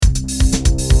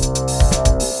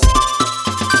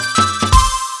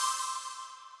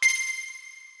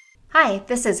Hi,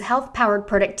 this is Health Powered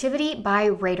Productivity by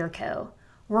RadarCo.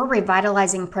 We're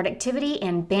revitalizing productivity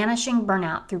and banishing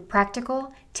burnout through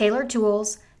practical, tailored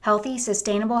tools, healthy,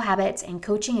 sustainable habits, and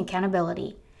coaching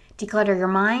accountability. Declutter your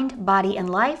mind, body, and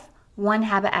life, one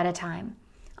habit at a time.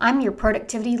 I'm your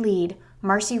productivity lead,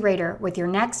 Marcy Rader, with your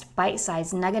next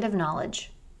bite-sized nugget of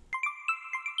knowledge.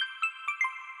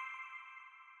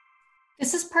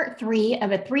 This is part 3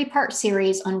 of a 3-part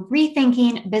series on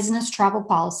rethinking business travel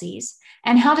policies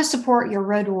and how to support your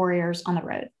road warriors on the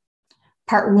road.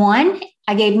 Part 1,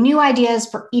 I gave new ideas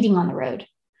for eating on the road.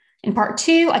 In part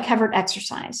 2, I covered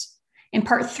exercise. In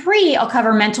part 3, I'll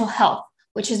cover mental health,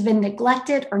 which has been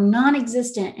neglected or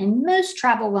non-existent in most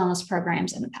travel wellness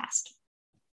programs in the past.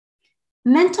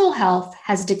 Mental health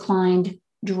has declined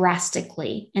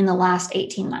drastically in the last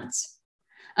 18 months.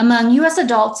 Among U.S.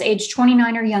 adults aged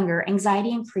 29 or younger,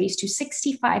 anxiety increased to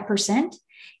 65%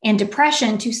 and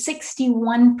depression to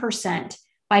 61%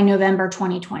 by November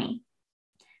 2020.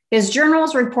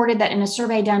 BizJournals reported that in a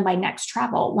survey done by Next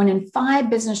Travel, 1 in 5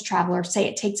 business travelers say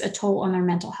it takes a toll on their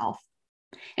mental health.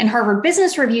 And Harvard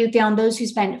Business Review found those who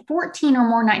spend 14 or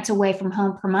more nights away from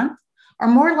home per month are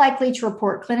more likely to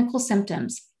report clinical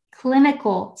symptoms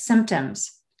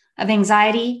of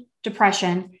anxiety,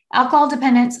 depression, alcohol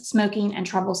dependence, smoking, and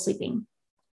trouble sleeping.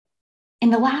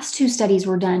 And the last 2 studies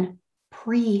were done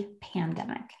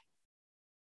pre-pandemic.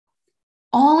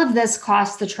 All of this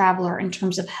costs the traveler in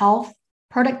terms of health,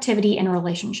 productivity, and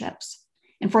relationships.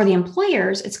 And for the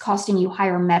employers, it's costing you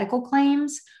higher medical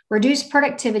claims, reduced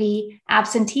productivity,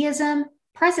 absenteeism,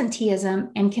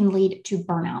 presenteeism, and can lead to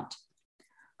burnout.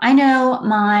 I know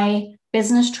my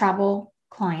business travel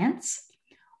clients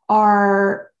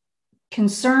are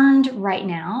concerned right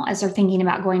now as they're thinking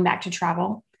about going back to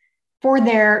travel for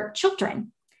their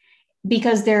children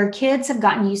because their kids have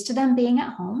gotten used to them being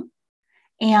at home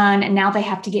and now they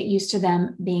have to get used to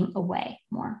them being away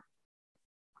more.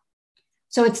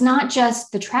 So it's not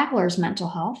just the traveler's mental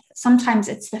health. Sometimes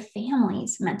it's the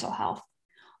family's mental health,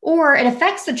 or it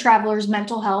affects the traveler's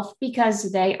mental health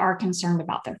because they are concerned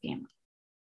about their family.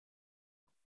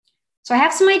 So I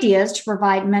have some ideas to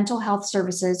provide mental health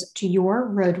services to your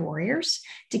road warriors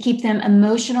to keep them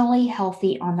emotionally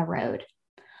healthy on the road.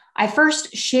 I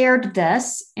first shared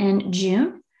this in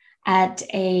June at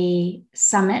a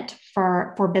summit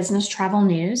for business travel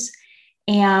news.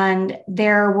 And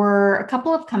there were a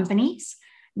couple of companies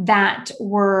that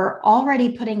were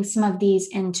already putting some of these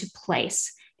into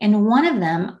place. And one of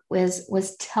them was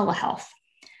telehealth.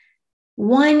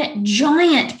 One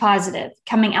giant positive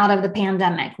coming out of the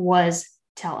pandemic was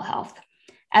telehealth.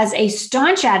 As a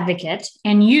staunch advocate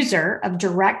and user of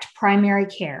direct primary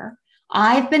care,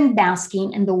 I've been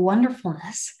basking in the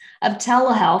wonderfulness of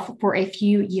telehealth for a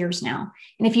few years now.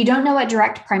 And if you don't know what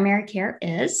direct primary care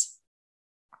is,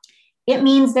 it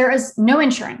means there is no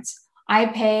insurance. I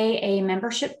pay a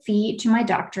membership fee to my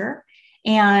doctor,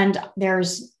 and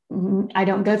I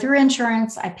don't go through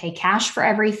insurance. I pay cash for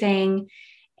everything.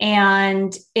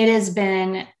 And it has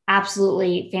been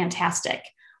absolutely fantastic.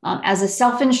 As a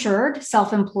self-insured,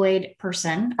 self-employed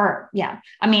person,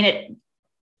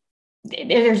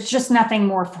 there's just nothing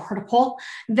more affordable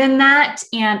than that.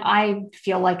 And I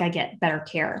feel like I get better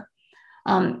care.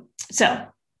 So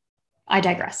I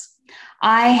digress.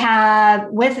 I have,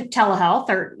 with telehealth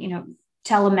or,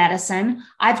 telemedicine,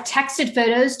 I've texted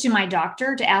photos to my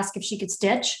doctor to ask if she could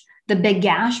stitch the big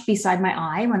gash beside my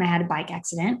eye when I had a bike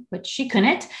accident, which she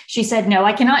couldn't. She said, no,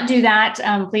 I cannot do that.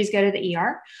 Please go to the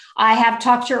ER. I have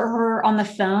talked to her on the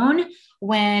phone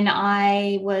when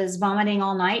I was vomiting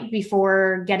all night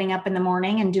before getting up in the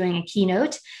morning and doing a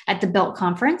keynote at the Built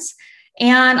conference.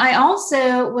 And I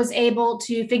also was able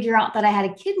to figure out that I had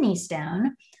a kidney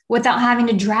stone without having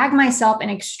to drag myself in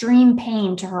extreme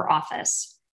pain to her office.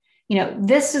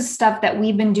 This is stuff that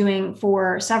we've been doing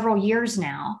for several years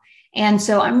now. And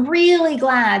so I'm really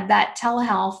glad that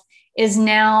telehealth is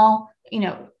now,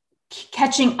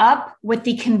 catching up with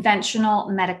the conventional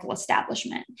medical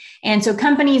establishment. And so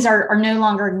companies are no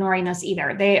longer ignoring us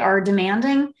either. They are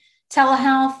demanding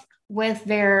telehealth with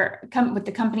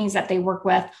the companies that they work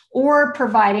with, or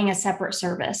providing a separate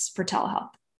service for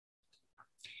telehealth.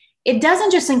 It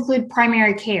doesn't just include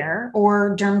primary care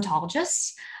or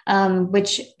dermatologists,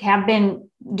 which have been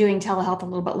doing telehealth a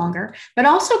little bit longer, but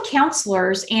also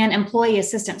counselors and employee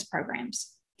assistance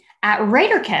programs. At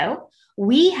RadarCo,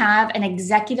 we have an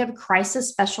executive crisis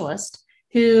specialist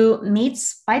who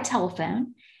meets by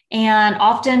telephone and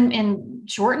often in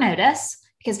short notice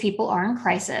because people are in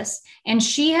crisis. And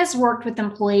she has worked with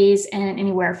employees in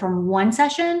anywhere from 1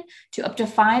 session to up to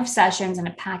 5 sessions in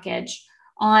a package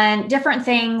on different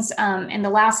things. In the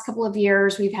last couple of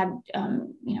years, we've had, a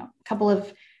couple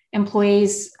of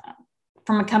employees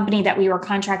from a company that we were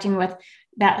contracting with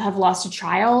that have lost a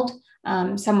child.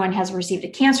 Someone has received a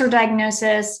cancer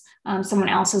diagnosis. Someone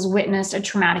else has witnessed a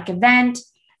traumatic event.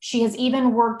 She has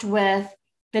even worked with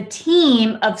the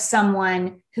team of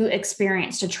someone who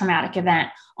experienced a traumatic event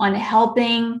on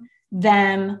helping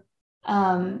them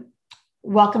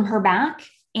welcome her back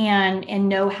and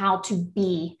know how to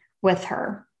be with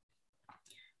her.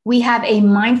 We have a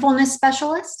mindfulness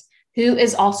specialist who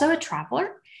is also a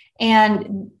traveler,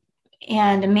 and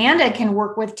Amanda can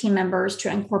work with team members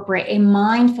to incorporate a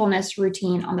mindfulness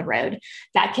routine on the road.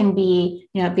 That can be,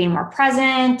 being more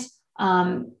present,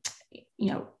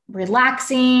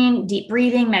 relaxing, deep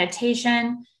breathing,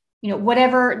 meditation,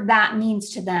 whatever that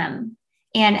means to them.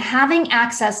 And having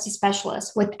access to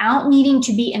specialists without needing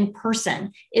to be in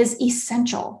person is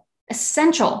essential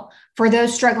for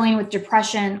those struggling with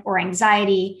depression or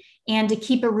anxiety, and to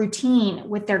keep a routine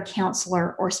with their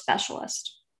counselor or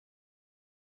specialist.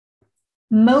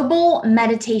 Mobile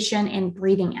meditation and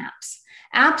breathing apps.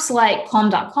 Apps like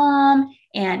Calm.com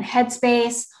and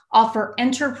Headspace offer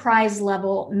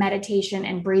enterprise-level meditation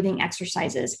and breathing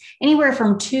exercises, anywhere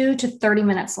from 2 to 30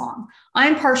 minutes long.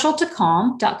 I'm partial to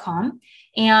Calm.com,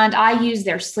 and I use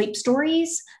their sleep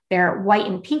stories, their white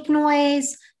and pink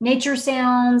noise, nature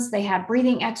sounds. They have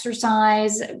breathing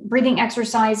exercises,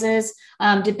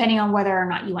 depending on whether or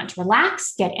not you want to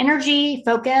relax, get energy,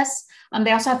 focus.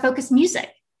 They also have focus music,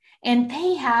 and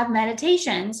they have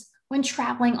meditations when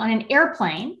traveling on an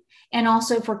airplane and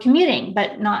also for commuting,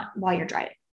 but not while you're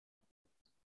driving.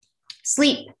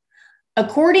 Sleep.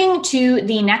 According to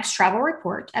the Next Travel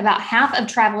Report, about half of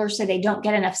travelers say they don't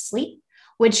get enough sleep,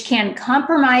 which can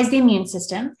compromise the immune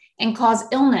system and cause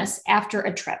illness after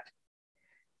a trip.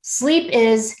 Sleep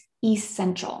is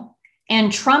essential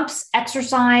and trumps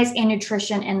exercise and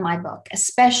nutrition in my book,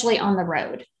 especially on the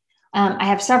road. I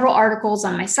have several articles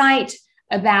on my site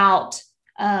about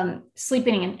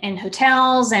sleeping in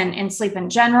hotels and sleep in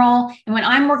general. And when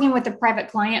I'm working with a private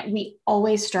client, we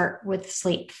always start with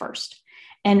sleep first.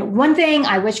 And one thing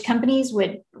I wish companies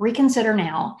would reconsider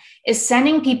now is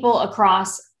sending people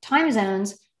across time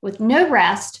zones with no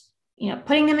rest,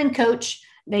 putting them in coach,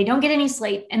 they don't get any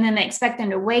sleep, and then they expect them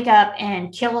to wake up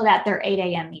and kill it at their 8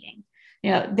 a.m. meeting.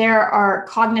 There are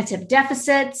cognitive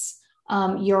deficits.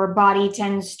 Your body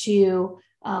tends to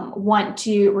want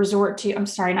to resort to,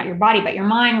 not your body, but your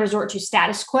mind resort to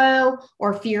status quo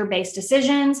or fear-based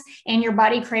decisions, and your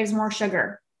body craves more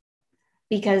sugar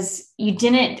because you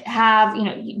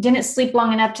didn't sleep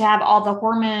long enough to have all the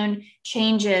hormone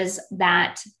changes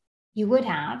that you would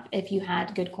have if you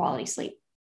had good quality sleep.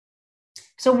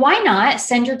 So why not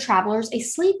send your travelers a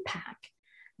sleep pack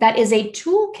that is a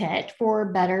toolkit for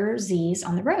better Z's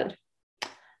on the road?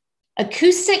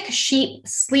 Acoustic sheep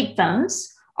sleep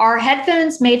phones are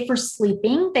headphones made for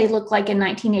sleeping. They look like a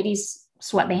 1980s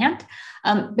sweatband,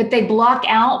 but they can block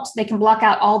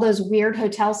out all those weird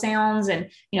hotel sounds and,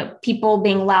 people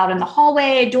being loud in the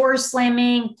hallway, doors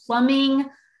slamming, plumbing,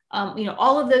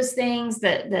 all of those things,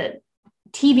 the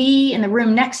TV in the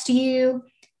room next to you.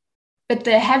 But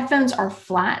the headphones are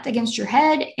flat against your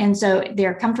head, and so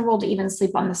they're comfortable to even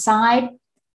sleep on the side.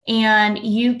 And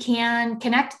you can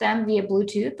connect them via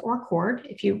Bluetooth or cord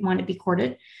if you want to be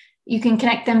corded. You can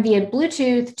connect them via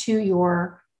Bluetooth to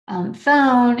your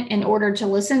phone in order to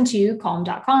listen to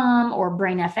Calm.com or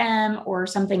Brain FM or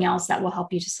something else that will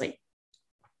help you to sleep.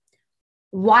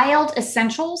 Wild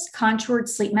Essentials Contoured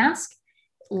Sleep Mask,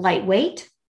 lightweight,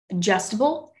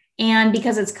 adjustable, and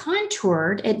because it's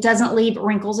contoured, it doesn't leave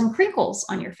wrinkles and crinkles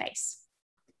on your face.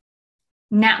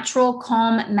 Natural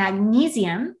Calm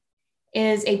Magnesium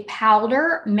is a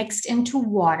powder mixed into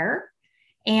water.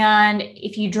 And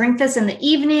if you drink this in the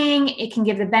evening, it can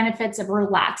give the benefits of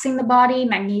relaxing the body.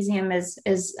 Magnesium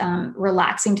is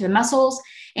relaxing to the muscles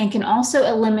and can also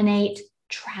eliminate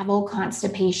travel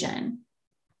constipation.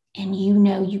 And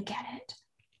you get it.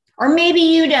 Or maybe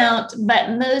you don't,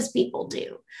 but most people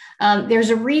do.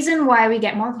 There's a reason why we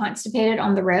get more constipated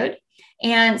on the road.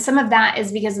 And some of that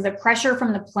is because of the pressure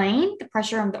from the plane, the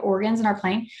pressure of the organs in our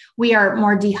plane. We are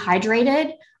more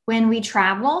dehydrated when we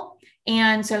travel.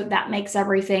 And so that makes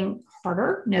everything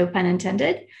harder, no pun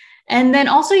intended. And then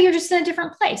also you're just in a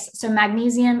different place. So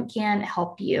magnesium can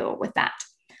help you with that.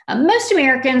 Most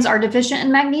Americans are deficient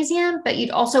in magnesium, but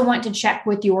you'd also want to check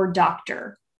with your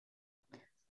doctor.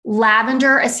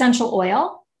 Lavender essential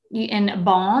oil in a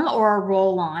balm or a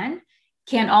roll-on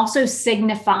can also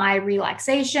signify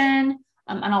relaxation.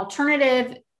 An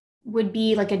alternative would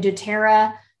be like a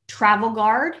doTERRA Travel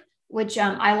Guard, which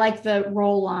I like the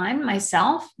roll-on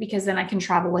myself because then I can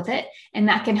travel with it, and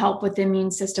that can help with the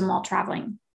immune system while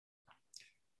traveling.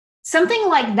 Something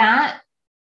like that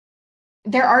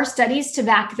There are studies to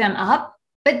back them up,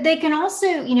 but they can also,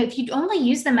 if you only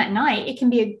use them at night, it can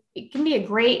be a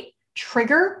great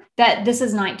trigger that this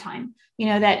is nighttime.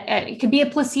 That it could be a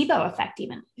placebo effect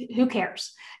even. Who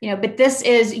cares? But this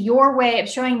is your way of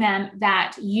showing them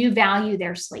that you value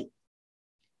their sleep.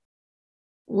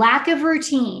 Lack of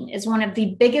routine is one of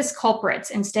the biggest culprits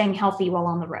in staying healthy while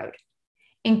on the road.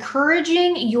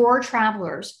 Encouraging your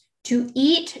travelers to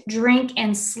eat, drink,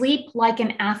 and sleep like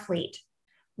an athlete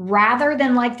rather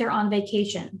than like they're on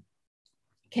vacation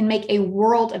can make a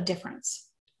world of difference.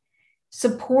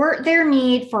 Support their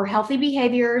need for healthy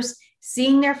behaviors,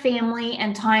 seeing their family,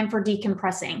 and time for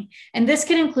decompressing. And this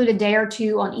can include a day or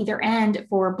two on either end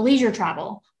for leisure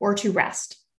travel or to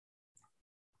rest.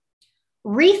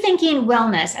 Rethinking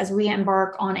wellness as we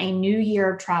embark on a new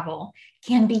year of travel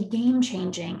can be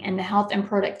game-changing in the health and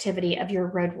productivity of your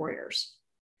road warriors.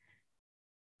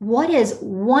 What is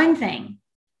one thing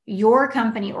your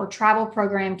company or travel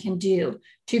program can do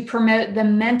to promote the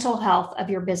mental health of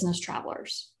your business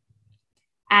travelers?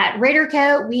 At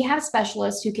RadarCo, we have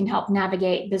specialists who can help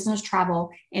navigate business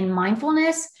travel in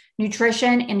mindfulness,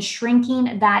 nutrition, and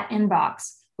shrinking that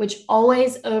inbox, which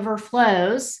always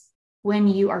overflows when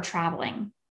you are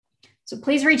traveling. So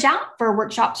please reach out for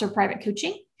workshops or private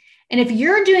coaching. And if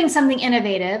you're doing something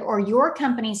innovative or your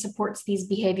company supports these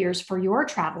behaviors for your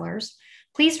travelers,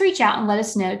 please reach out and let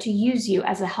us know to use you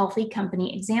as a healthy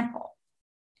company example.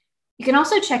 You can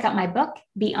also check out my book,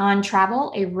 Beyond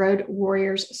Travel, a Road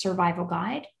Warrior's Survival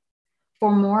Guide,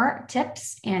 for more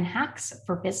tips and hacks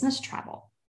for business travel.